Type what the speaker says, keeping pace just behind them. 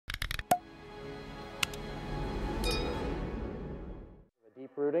Deep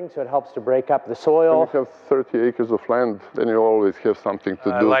rooting, so it helps to break up the soil. When you have 30 acres of land, then you always have something to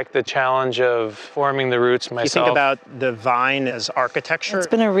do. I like the challenge of forming the roots myself. You think about the vine as architecture. It's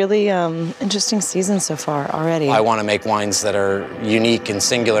been a really interesting season so far already. I want to make wines that are unique and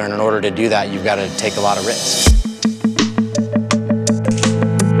singular, and in order to do that, you've got to take a lot of risks.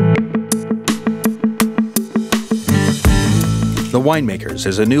 The Winemakers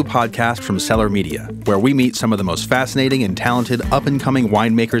is a new podcast from Cellar Media, where we meet some of the most fascinating and talented up-and-coming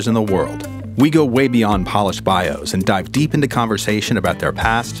winemakers in the world. We go way beyond polished bios and dive deep into conversation about their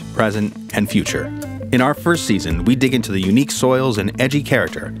past, present, and future. In our first season, we dig into the unique soils and edgy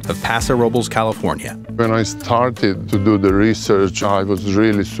character of Paso Robles, California. When I started to do the research, I was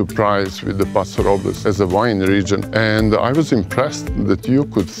really surprised with the Paso Robles as a wine region. And I was impressed that you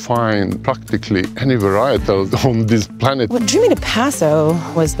could find practically any varietal on this planet. What drew me to Paso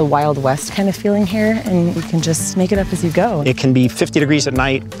was the Wild West kind of feeling here, and you can just make it up as you go. It can be 50 degrees at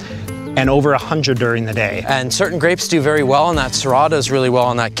night and over 100 during the day. And certain grapes do very well, and that Syrah does really well,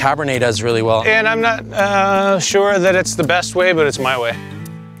 and that Cabernet does really well. And I'm not sure that it's the best way, but it's my way.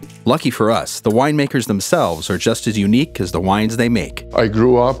 Lucky for us, the winemakers themselves are just as unique as the wines they make. I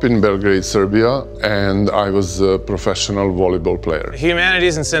grew up in Belgrade, Serbia, and I was a professional volleyball player.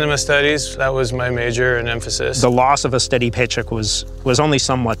 Humanities and cinema studies, that was my major and emphasis. The loss of a steady paycheck was only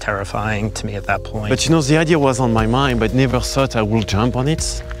somewhat terrifying to me at that point. But you know, the idea was on my mind, but never thought I would jump on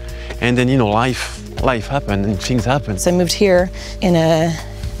it. And then, you know, life happened and things happened. So I moved here in a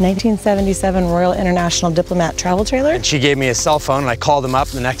 1977 Royal International Diplomat travel trailer. And she gave me a cell phone, and I called him up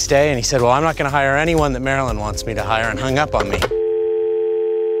the next day, and he said, well, I'm not going to hire anyone that Marilyn wants me to hire, and hung up on me.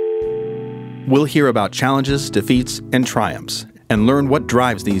 We'll hear about challenges, defeats, and triumphs, and learn what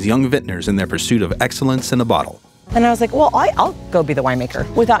drives these young vintners in their pursuit of excellence in a bottle. And I was like, well, I'll go be the winemaker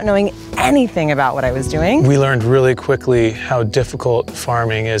without knowing anything about what I was doing. We learned really quickly how difficult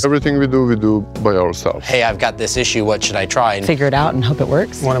farming is. Everything we do by ourselves. Hey, I've got this issue, what should I try? And Figure it out and hope it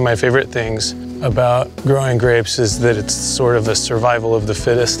works. One of my favorite things about growing grapes is that it's sort of a survival of the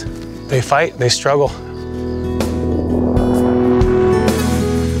fittest. They fight, they struggle.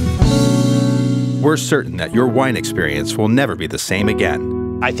 We're certain that your wine experience will never be the same again.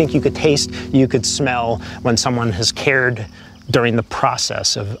 I think you could taste, you could smell when someone has cared during the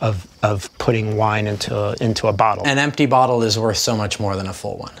process of putting wine into a bottle. An empty bottle is worth so much more than a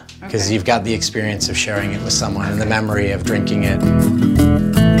full one, because you've got the experience of sharing it with someone and the memory of drinking it.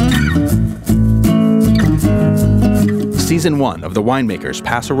 Season 1 of The Winemakers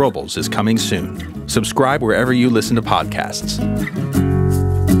Paso Robles is coming soon. Subscribe wherever you listen to podcasts.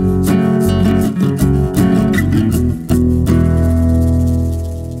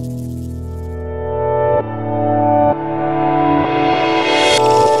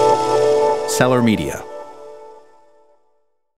 Cellar Media.